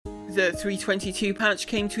The 3.22 patch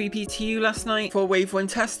came to EPTU last night for Wave 1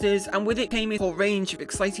 testers, and with it came a whole range of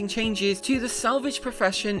exciting changes to the salvage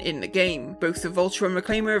profession in the game. Both the Vulture and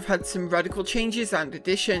Reclaimer have had some radical changes and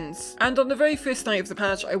additions. And on the very first night of the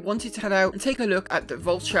patch, I wanted to head out and take a look at the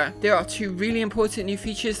Vulture. There are two really important new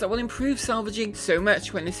features that will improve salvaging so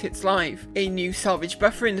much when this hits live. A new salvage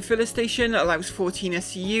buffer in the filler station that allows 14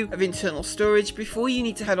 STU of internal storage before you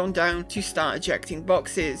need to head on down to start ejecting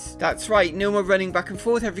boxes. That's right, no more running back and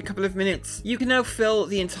forth every couple of minutes. You can now fill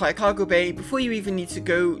the entire cargo bay before you even need to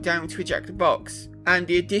go down to eject a box. And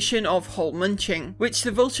the addition of hull munching, which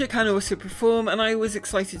the Vulture can also perform, and I was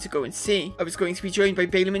excited to go and see. I was going to be joined by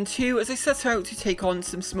Baileyman 2 as I set out to take on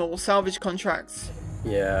some small salvage contracts.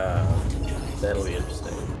 Yeah, that'll be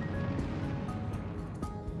interesting.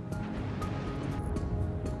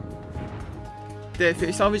 The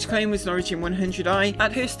first salvage claim was an Origin 100i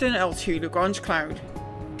at Hurston L2 Lagrange Cloud.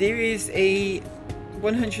 There is a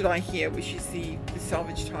 100i here, which is the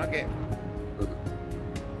salvage target.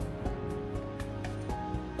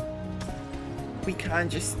 We can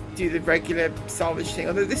just do the regular salvage thing,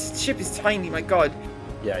 although this ship is tiny, my god.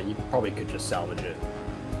 Yeah, you probably could just salvage it.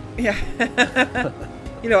 Yeah.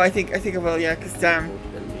 You know, I think I will, yeah, because damn.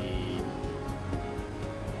 In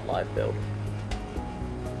the live build.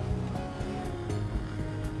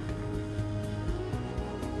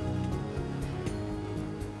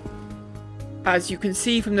 As you can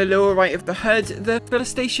see from the lower right of the HUD, the filler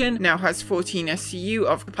station now has 14 STU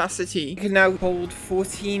of capacity. You can now hold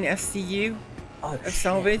 14 STU of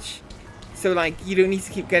salvage. So like, you don't need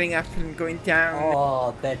to keep getting up and going down.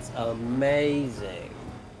 Oh, that's amazing.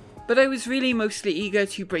 But I was really mostly eager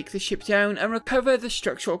to break the ship down and recover the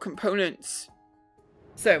structural components.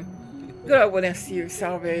 So, we got our 1 STU of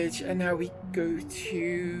salvage, and now we go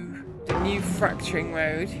to the new fracturing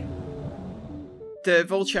mode. The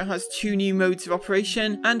Vulture has two new modes of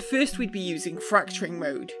operation, and first we'd be using fracturing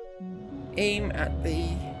mode. Aim at the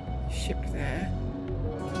ship there.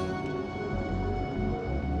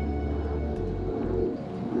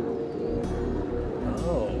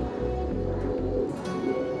 Oh.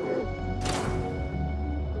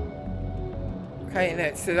 Okay,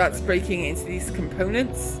 no, so that's breaking into these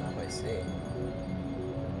components. Oh, I see.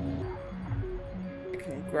 I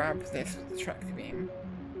can grab this with the tractor beam.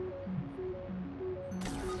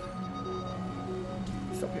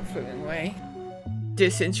 Stop it floating away.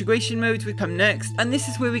 Disintegration mode would come next, and this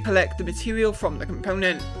is where we collect the material from the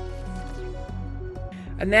component.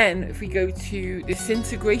 And then if we go to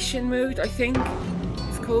disintegration mode, I think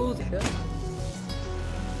it's called.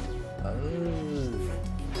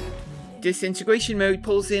 Disintegration mode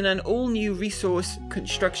pulls in an all new resource,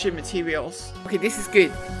 construction materials. Okay, this is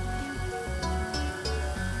good.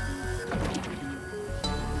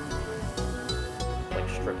 Like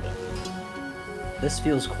stripped it. This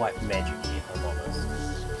feels quite magic-y, if I'm honest.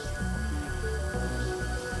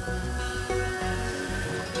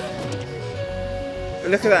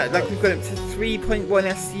 But look at that, like we've got up to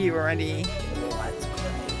 3.1 STU already.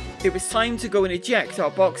 It was time to go and eject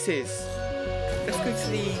our boxes. Let's go to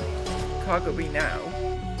the cargo bay now.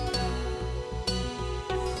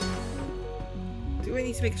 Do I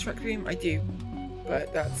need to make a tractor beam? I do.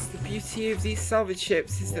 But that's the beauty of these salvage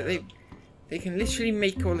ships, is that they can literally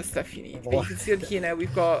make all the stuff you need. But you can see on here now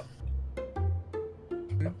we've got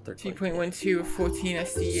 2.12 of 14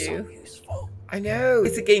 STU. So useful. I know,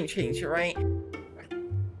 it's a game changer, right?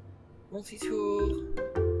 Multi-tool.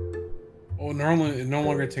 Oh, normally it no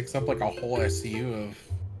longer takes up like a whole SCU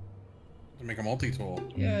to make a multi-tool.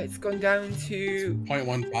 Yeah, it's gone down to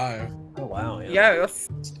 0.15. Oh wow, yeah, that's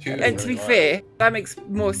Two. and to be fair, that makes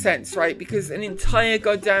more sense, right? Because an entire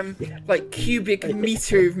goddamn like cubic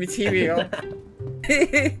meter of material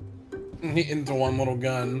Into one little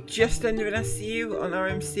gun. just under an SCU on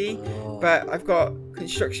RMC, but I've got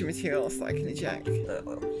construction materials that I can eject,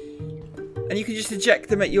 and you can just eject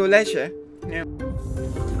them at your leisure, you know.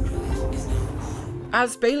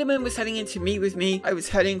 As Baileyman was heading in to meet with me, I was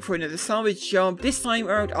heading for another salvage job, this time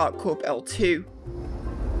around ArcCorp L2.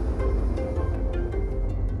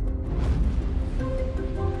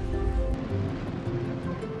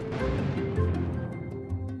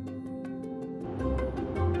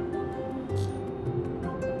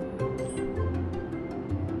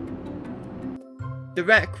 The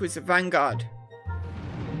wreck was a Vanguard.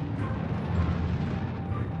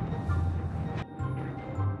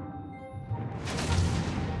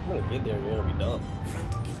 I'm gonna get there and you're gonna be done.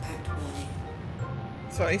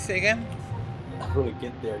 Sorry, say again? I'm gonna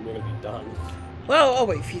get there and you're gonna be done. Well, I'll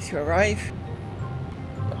wait for you to arrive.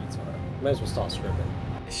 No, it's alright. Might as well start scribbling.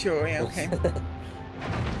 Sure, yeah, okay.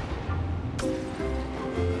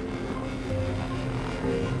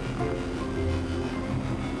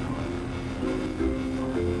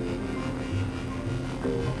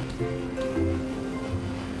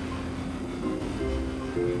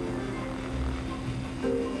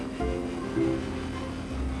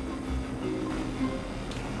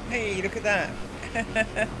 Hey, look at that.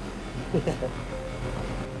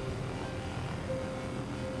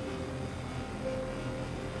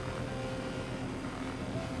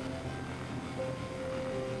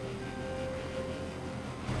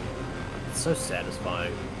 It's so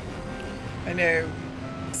satisfying. I know.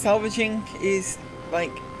 Salvaging is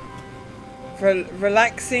like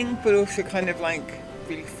relaxing, but also kind of like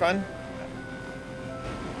really fun.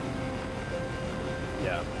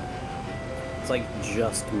 Yeah. It's like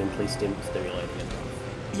just mentally stimulating enough.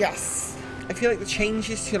 Yes. I feel like the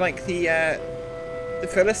changes to like the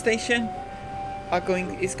filler station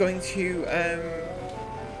is going to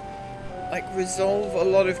like resolve a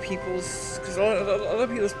lot of people's, because a lot of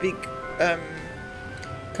people's big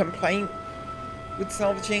complaint with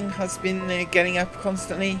salvaging has been getting up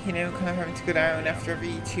constantly, you know, kind of having to go down after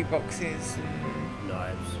every 2 boxes. And...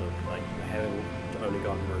 No, so like having only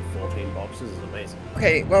gotten through 14 boxes is amazing.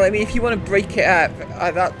 Okay, well, I mean, if you want to break it up,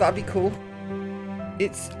 that'd be cool.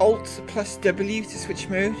 It's Alt plus W to switch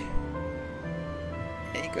mode.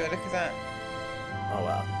 There you go, look at that. Oh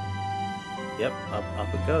wow. Yep,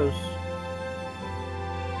 up it goes.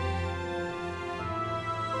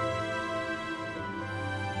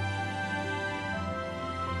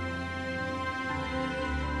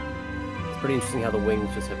 It's pretty interesting how the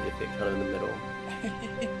wings just have the effect kind of in the middle.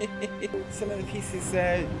 Some of the pieces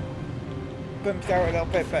bumped out a little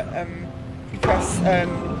bit, but you press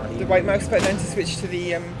the right mouse button then to switch to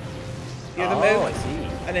the other mode. Oh, I see.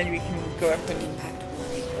 And then we can go up and...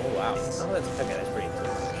 Oh wow. Oh, that's okay, that's pretty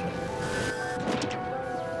interesting.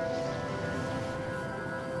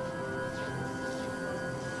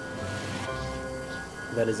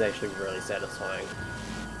 That is actually really satisfying.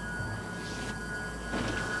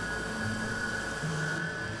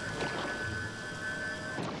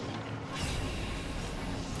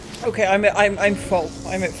 Okay, I'm full.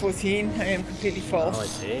 I'm at 14. I am completely full. Oh, I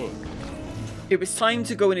see. It was time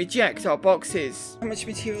to go and eject our boxes. How much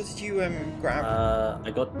material did you grab?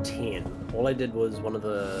 I got 10. All I did was one of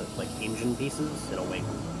the like engine pieces and a wing.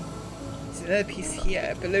 There's another piece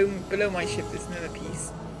here. Below my ship there's another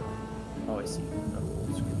piece. Oh, I see. I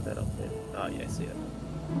will scoop that up there. Oh, yeah, I see it.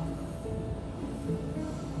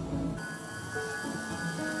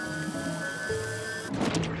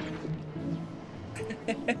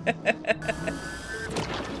 Okay.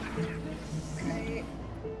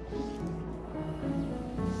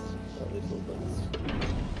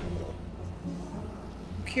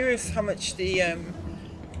 I'm curious how much the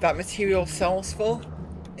that material sells for.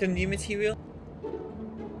 The new material.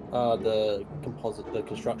 The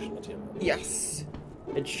construction material. Yes.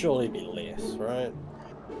 It'd surely be less, right?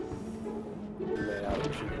 Made out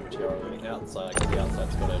of shooting material on the outside, because the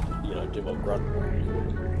outside's got to, you know, do more grunt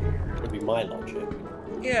work. Would be my logic.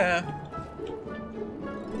 Yeah.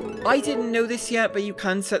 I didn't know this yet, but you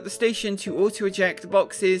can set the station to auto-eject the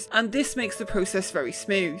boxes, and this makes the process very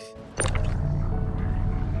smooth.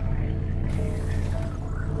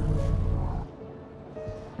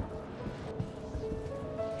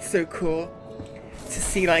 So cool to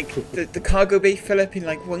see like the cargo bay fill up in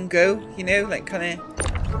like one go, you know, like kind of.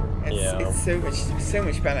 It's so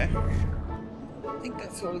much better. I think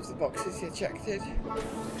that's all of the boxes ejected.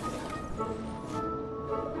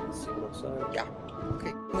 Yeah.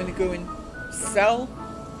 Okay, I'm gonna go and sell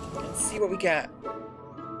and see what we get.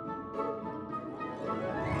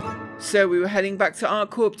 So we were heading back to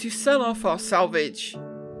ArcCorp to sell off our salvage.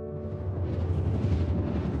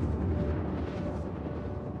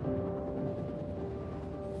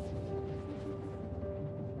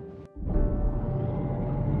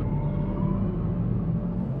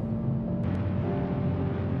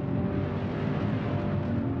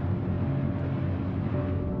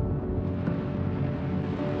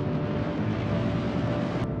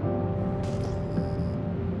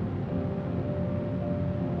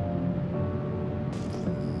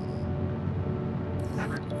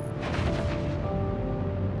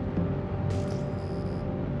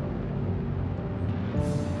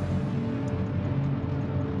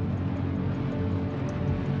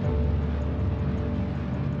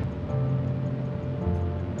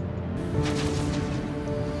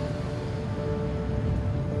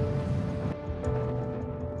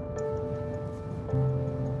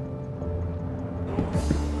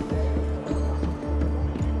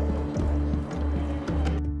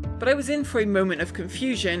 But I was in for a moment of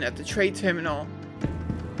confusion at the trade terminal.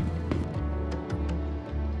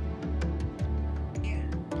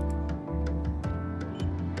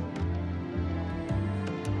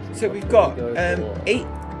 So we've got 8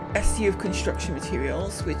 STU of construction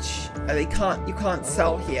materials, which you can't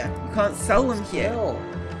sell here. You can't sell them here.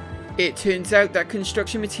 It turns out that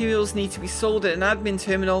construction materials need to be sold at an admin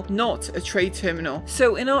terminal, not a trade terminal.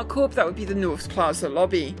 So in ArtCorp that would be the North Plaza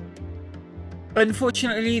lobby.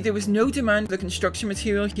 Unfortunately, there was no demand for the construction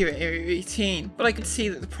material here at Area 18, but I could see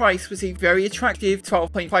that the price was a very attractive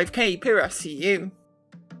 12.5k per SCU.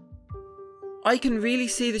 I can really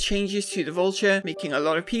see the changes to the Vulture, making a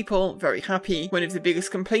lot of people very happy. One of the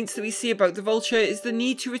biggest complaints that we see about the Vulture is the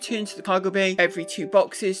need to return to the cargo bay every 2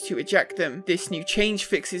 boxes to eject them. This new change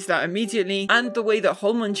fixes that immediately, and the way that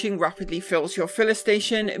hull munching rapidly fills your filler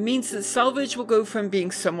station means that salvage will go from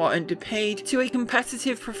being somewhat underpaid to a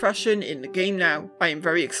competitive profession in the game now. I am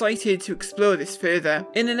very excited to explore this further.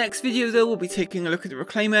 In the next video though, we'll be taking a look at the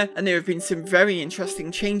Reclaimer, and there have been some very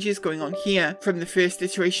interesting changes going on here, from the first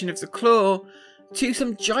iteration of the Claw to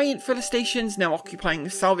some giant filler stations now occupying the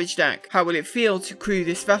salvage deck. How will it feel to crew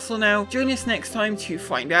this vessel now? Join us next time to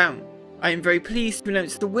find out. I am very pleased to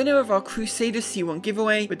announce the winner of our Crusader C1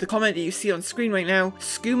 giveaway with the comment that you see on screen right now.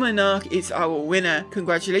 Skooma Narc is our winner.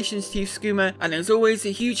 Congratulations to you, Skooma, and as always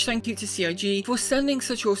a huge thank you to CIG for sending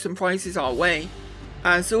such awesome prizes our way.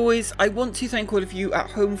 As always, I want to thank all of you at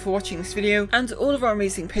home for watching this video, and all of our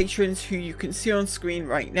amazing patrons who you can see on screen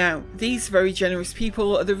right now. These very generous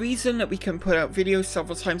people are the reason that we can put out videos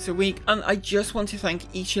several times a week, and I just want to thank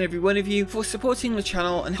each and every one of you for supporting the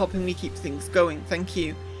channel and helping me keep things going. Thank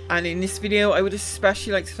you. And in this video, I would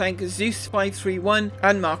especially like to thank Zeus531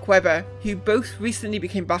 and Mark Webber, who both recently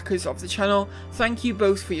became backers of the channel. Thank you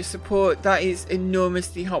both for your support. That is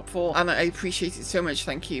enormously helpful, and I appreciate it so much.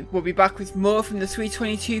 Thank you. We'll be back with more from the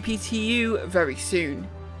 322 PTU very soon.